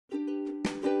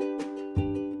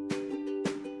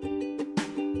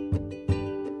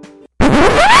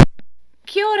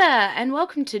ora, and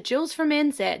welcome to Jules from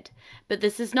NZ. But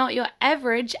this is not your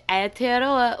average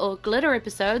Aotearoa or Glitter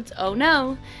episodes, oh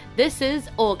no. This is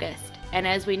August, and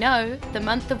as we know, the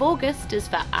month of August is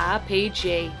for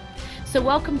RPG. So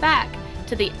welcome back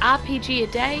to the RPG A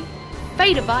Day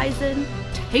Fate of Eisen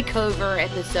Takeover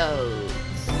episodes.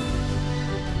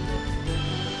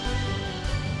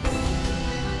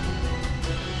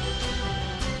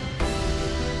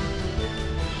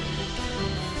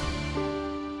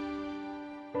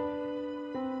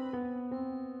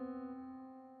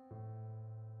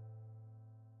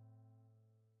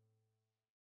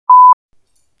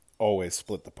 Always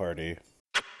split the party.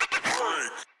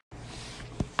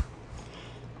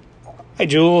 Hey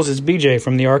Jules, it's BJ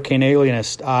from the Arcane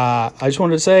Alienist. I just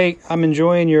wanted to say I'm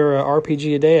enjoying your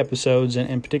RPG A Day episodes,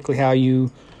 and particularly how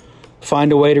you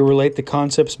find a way to relate the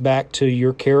concepts back to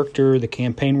your character, the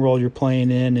campaign role you're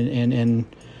playing in, and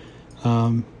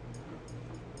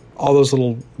all those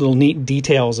little neat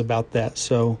details about that.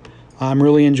 So I'm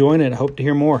really enjoying it. I hope to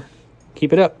hear more.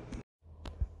 Keep it up.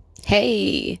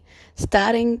 Hey,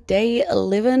 starting day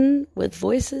 11 with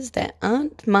voices that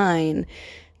aren't mine.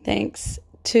 Thanks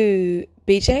to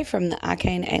BJ from the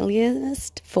Arcane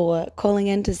Alienist for calling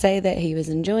in to say that he was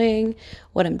enjoying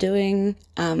what I'm doing.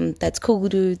 That's cool,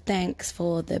 dude. Thanks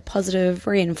for the positive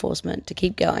reinforcement to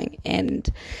keep going. And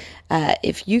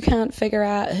if you can't figure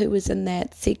out who was in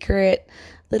that secret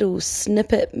little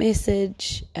snippet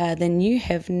message, then you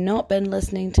have not been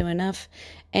listening to enough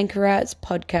Anchor Arts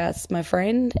podcasts, my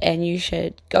friend, and you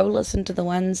should go listen to the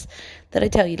ones that I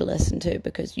tell you to listen to,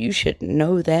 because you should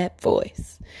know that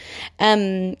voice.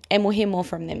 And we'll hear more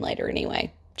from them later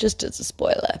anyway, just as a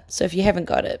spoiler. So if you haven't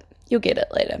got it, you'll get it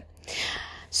later.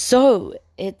 So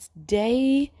it's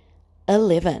day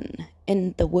 11,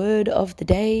 and the word of the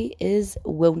day is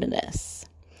wilderness.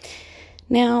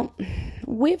 Now,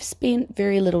 we've spent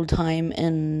very little time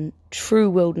in true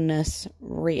wilderness,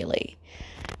 really.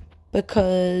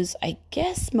 Because, I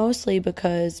guess mostly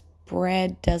because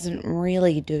Brad doesn't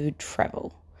really do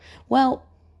travel. Well,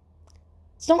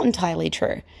 it's not entirely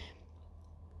true.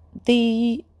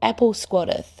 The Apple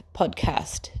Squatteth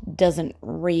podcast doesn't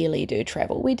really do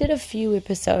travel. We did a few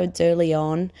episodes early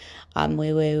on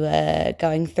where we were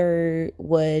going through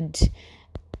wood,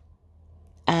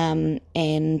 and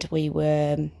we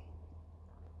were,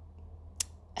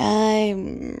 I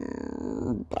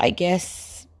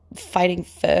guess, fighting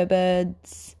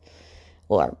furbirds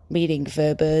or meeting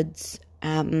furbirds,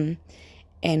 and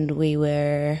we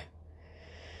were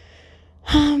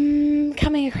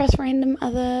coming across random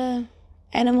other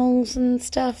animals and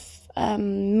stuff,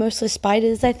 mostly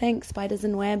spiders, I think, spiders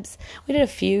and webs. We did a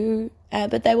few,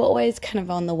 but they were always kind of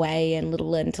on the way and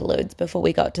little interludes before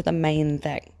we got to the main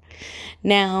thing.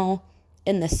 Now,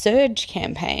 in the Surge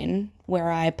campaign,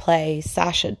 where I play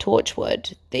Sasha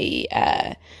Torchwood, the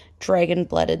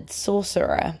dragon-blooded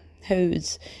sorcerer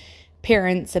whose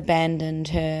parents abandoned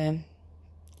her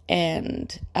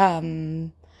and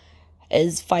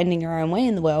is finding her own way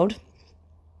in the world.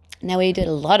 Now, we did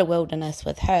a lot of wilderness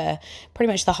with her.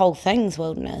 Pretty much the whole thing's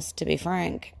wilderness, to be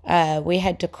frank. We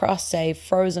had to cross a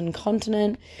frozen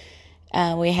continent.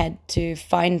 We had to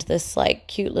find this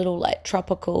cute little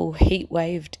tropical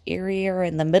heat-waved area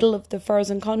in the middle of the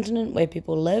frozen continent where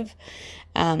people live.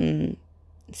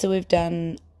 So we've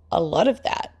done a lot of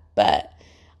that, but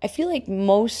I feel like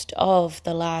most of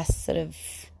the last sort of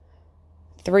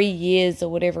 3 years or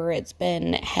whatever it's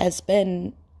been has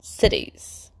been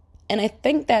cities. And I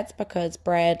think that's because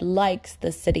Brad likes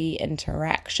the city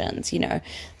interactions. You know,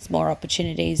 there's more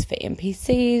opportunities for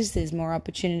NPCs, there's more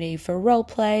opportunity for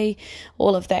roleplay,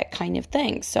 all of that kind of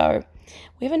thing. So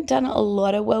we haven't done a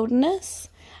lot of wilderness.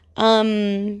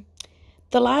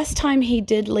 The last time he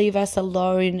did leave us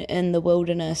alone in the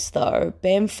wilderness, though,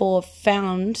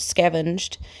 Bamfor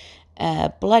scavenged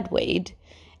bloodweed,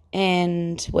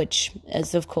 and which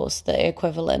is, of course, the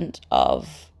equivalent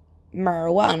of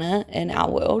marijuana in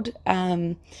our world.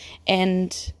 And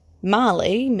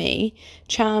Marley, me,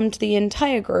 charmed the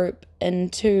entire group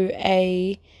into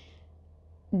a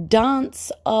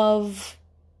dance of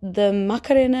the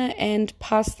Macarena and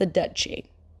Pass the Dutchie.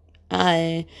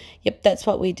 Yep, that's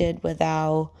what we did with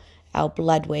our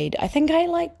bloodweed. I think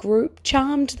I group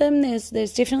charmed them. There's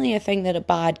definitely a thing that a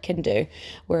bard can do,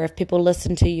 where if people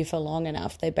listen to you for long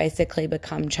enough, they basically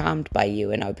become charmed by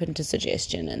you and open to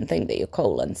suggestion and think that you're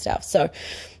cool and stuff. So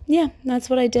yeah, that's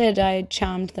what I did. I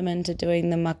charmed them into doing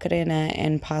the Macarena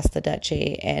and Pass the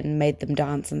Dutchie and made them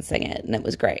dance and sing it, and it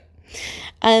was great.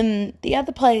 The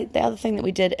other thing that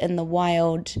we did in the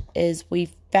wild is we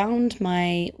found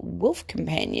my wolf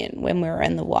companion when we were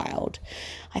in the wild.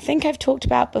 I think I've talked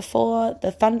about before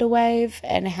the thunder wave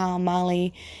and how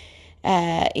Marley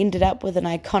ended up with an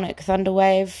iconic thunder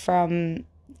wave from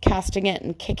casting it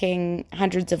and kicking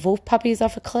hundreds of wolf puppies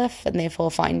off a cliff and therefore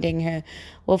finding her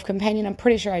wolf companion. I'm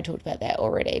pretty sure I talked about that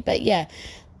already. But yeah,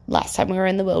 last time we were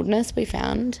in the wilderness, we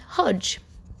found Hodge,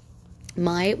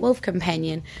 my wolf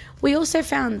companion. We also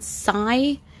found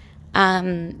Sai,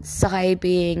 Sai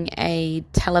being a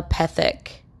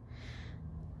telepathic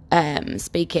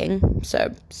speaking,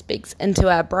 so speaks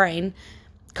into our brain,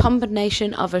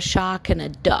 combination of a shark and a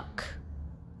duck.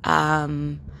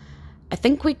 I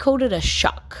think we called it a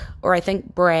shuck, or I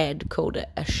think Brad called it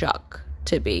a shuck,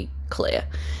 to be clear.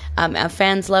 Our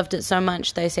fans loved it so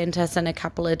much they sent us in a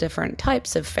couple of different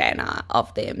types of fan art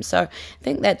of them. So I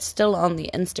think that's still on the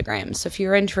Instagram. So if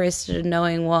you're interested in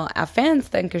knowing what our fans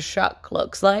think a shuck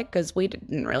looks like, because we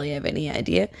didn't really have any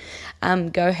idea,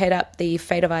 go head up the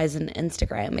Fate of Eisen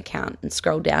Instagram account and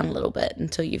scroll down a little bit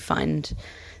until you find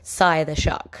Sai the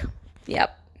shuck.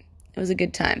 Yep, it was a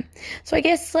good time. So I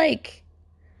guess,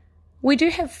 we do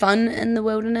have fun in the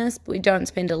wilderness, but we don't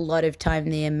spend a lot of time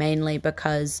there, mainly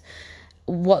because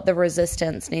what the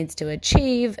resistance needs to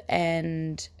achieve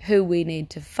and who we need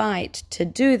to fight to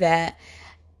do that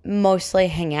mostly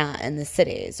hang out in the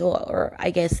cities, or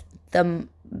I guess the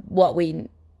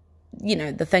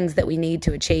things that we need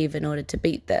to achieve in order to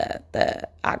beat the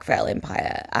Arkvale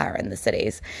Empire are in the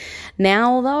cities.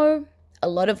 Now, though, a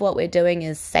lot of what we're doing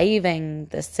is saving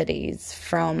the cities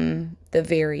from the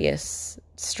various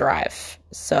strife.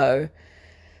 So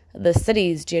the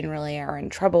cities generally are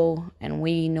in trouble and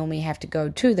we normally have to go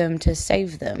to them to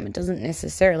save them. It doesn't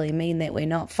necessarily mean that we're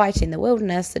not fighting the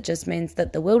wilderness. It just means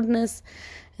that the wilderness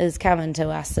is coming to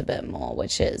us a bit more,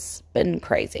 which has been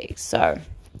crazy. So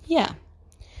yeah,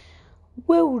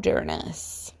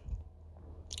 wilderness.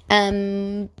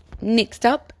 Next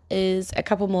up is a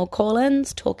couple more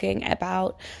call-ins talking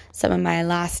about some of my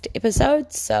last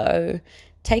episodes. So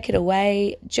take it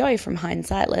away, Joey from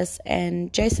Hindsightless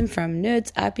and Jason from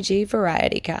Nerds RPG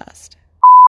Variety Cast.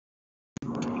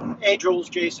 Hey Jules,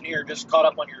 Jason here. Just caught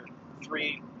up on your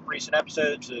 3 recent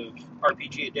episodes of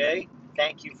RPG a Day.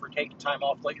 Thank you for taking time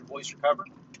off to let your voice recover.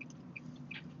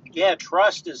 Yeah,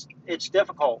 trust it's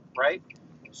difficult, right?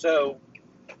 So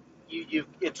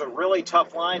it's a really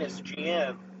tough line as a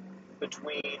GM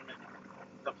between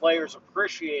the players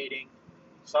appreciating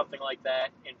something like that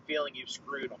and feeling you've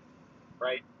screwed them,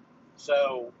 right?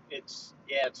 So it's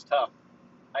tough.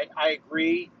 I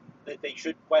agree that they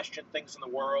should question things in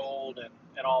the world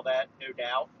and all that, no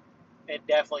doubt. And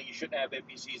definitely you shouldn't have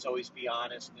NPCs always be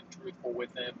honest and truthful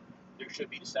with them. There should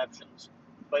be deceptions.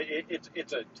 But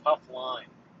it's a tough line.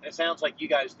 And it sounds like you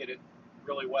guys did it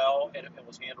really well and it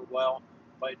was handled well.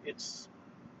 But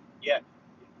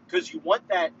because you want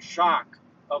that shock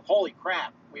of, holy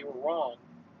crap, we were wrong.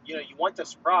 You want the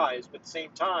surprise, but at the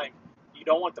same time, you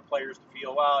don't want the players to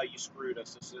feel, wow, you screwed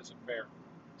us, this isn't fair.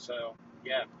 So,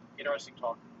 yeah, interesting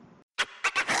talk.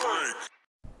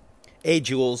 Hey,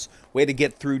 Jules, way to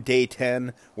get through day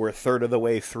 10. We're a third of the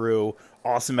way through.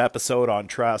 Awesome episode on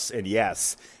trust, and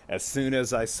yes, as soon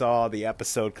as I saw the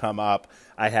episode come up,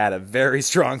 I had a very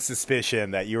strong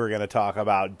suspicion that you were going to talk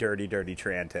about Dirty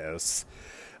Trantos.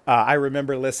 I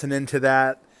remember listening to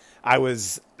that.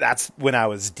 That's when I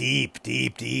was deep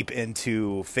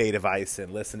into Fate of Ice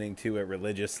and listening to it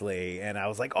religiously, and I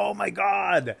was like, oh my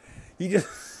god, he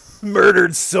just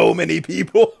murdered so many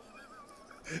people.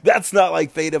 That's not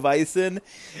like Fate of Ison.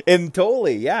 And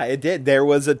totally, yeah, it did. There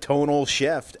was a tonal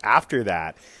shift after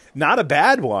that. Not a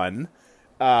bad one.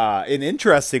 An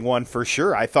interesting one for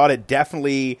sure. I thought it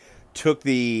definitely took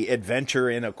the adventure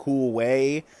in a cool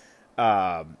way.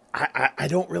 I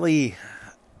don't really...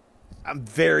 I'm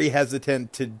very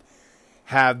hesitant to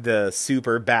have the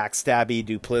super backstabby,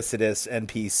 duplicitous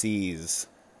NPCs.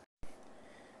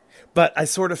 But I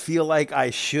sort of feel like I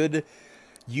should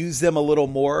use them a little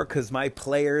more because my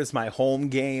players, my home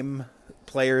game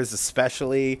players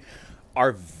especially,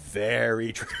 are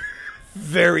very,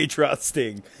 very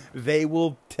trusting. They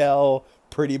will tell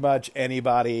pretty much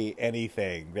anybody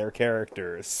anything, their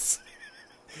characters.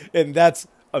 And that's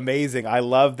amazing. I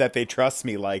love that they trust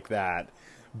me like that.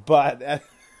 But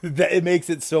it makes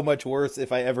it so much worse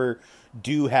if I ever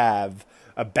do have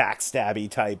a backstabby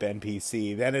type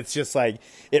NPC. Then it's just like,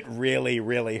 it really,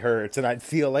 really hurts. And I'd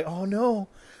feel like, oh no,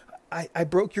 I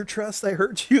broke your trust, I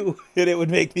hurt you. And it would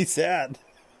make me sad.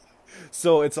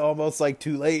 So it's almost like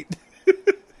too late.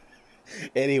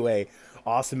 Anyway,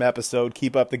 Awesome episode.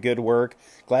 Keep up the good work.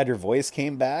 Glad your voice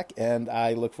came back, and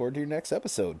I look forward to your next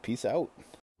episode. Peace out.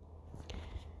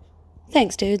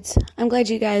 Thanks, dudes. I'm glad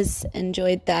you guys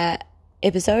enjoyed that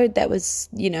episode. That was,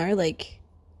 like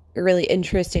a really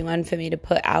interesting one for me to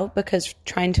put out, because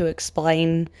trying to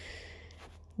explain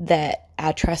that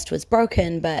our trust was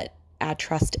broken, but our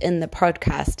trust in the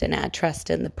podcast and our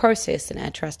trust in the process and our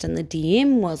trust in the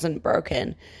DM wasn't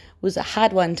broken was a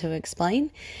hard one to explain.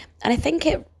 And I think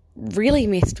it really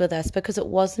messed with us because it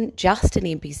wasn't just an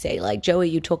NPC. Like Joey,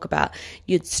 you talk about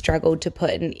you'd struggled to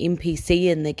put an NPC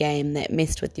in the game that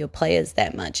messed with your players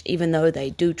that much, even though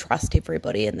they do trust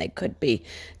everybody and they could be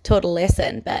taught a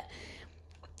lesson. But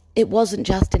it wasn't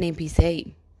just an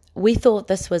NPC. We thought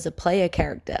this was a player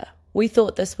character. We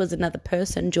thought this was another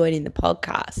person joining the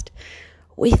podcast.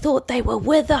 We thought they were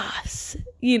with us,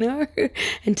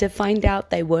 and to find out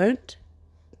they weren't,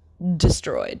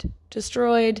 destroyed.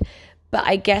 But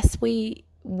I guess we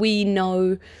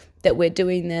know that we're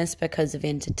doing this because of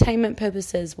entertainment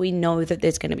purposes. We know that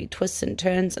there's going to be twists and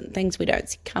turns and things we don't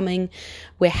see coming.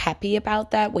 We're happy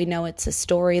about that. We know it's a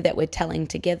story that we're telling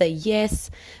together, yes,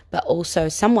 but also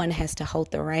someone has to hold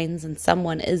the reins and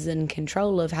someone is in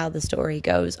control of how the story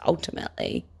goes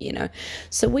ultimately,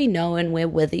 So we know and we're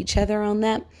with each other on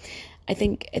that. I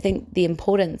think the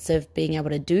importance of being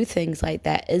able to do things like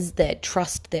that is that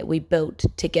trust that we built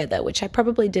together, which I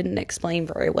probably didn't explain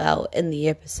very well in the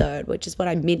episode, which is what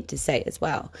I meant to say as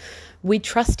well. We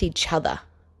trust each other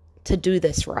to do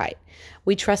this right.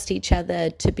 We trust each other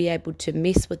to be able to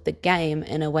mess with the game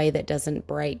in a way that doesn't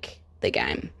break the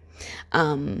game.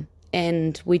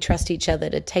 And we trust each other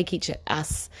to take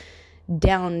us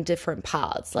down different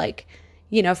paths. Like,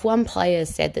 if one player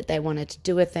said that they wanted to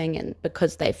do a thing and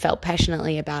because they felt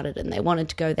passionately about it and they wanted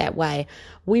to go that way,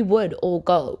 we would all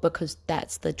go, because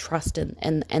that's the trust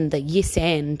and the yes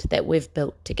and that we've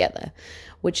built together,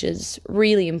 which is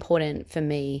really important for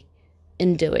me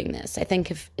in doing this. I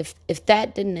think if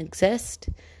that didn't exist,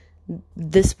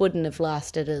 this wouldn't have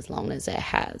lasted as long as it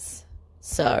has.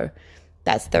 So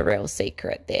that's the real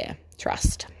secret there,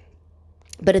 trust.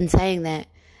 But in saying that,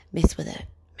 mess with it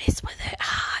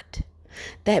hard.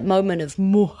 That moment of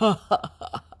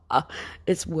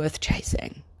it's worth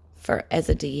chasing as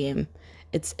a DM.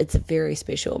 It's a very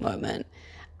special moment.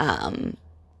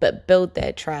 But build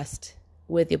that trust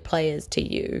with your players to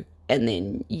you, and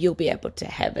then you'll be able to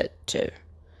have it too.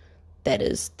 That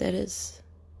is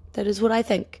what I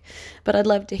think. But I'd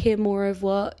love to hear more of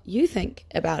what you think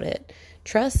about it.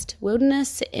 Trust,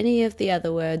 wilderness, any of the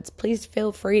other words. Please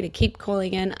feel free to keep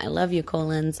calling in. I love your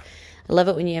call-ins. I love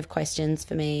it when you have questions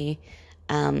for me.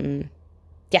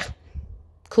 Yeah,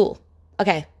 cool.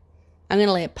 Okay, I'm going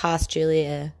to let Past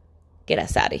Julia get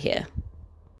us out of here.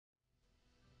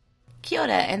 Kia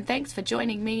ora, and thanks for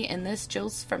joining me in this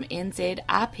Jules from NZ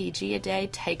RPG A Day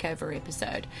takeover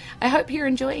episode. I hope you're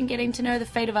enjoying getting to know the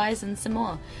Fate of Eisen some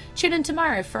more. Tune in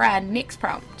tomorrow for our next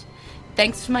prompt.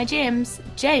 Thanks to my gems,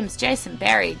 James, Jason,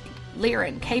 Barry,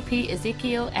 Liren, KP,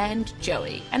 Ezekiel, and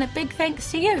Joey. And a big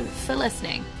thanks to you for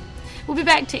listening. We'll be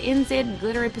back to NZ and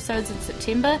Glitter episodes in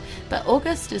September, but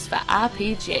August is for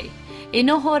RPG. E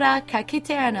noho rā ka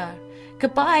kite anō.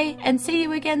 Goodbye, and see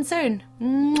you again soon.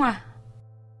 Mwah.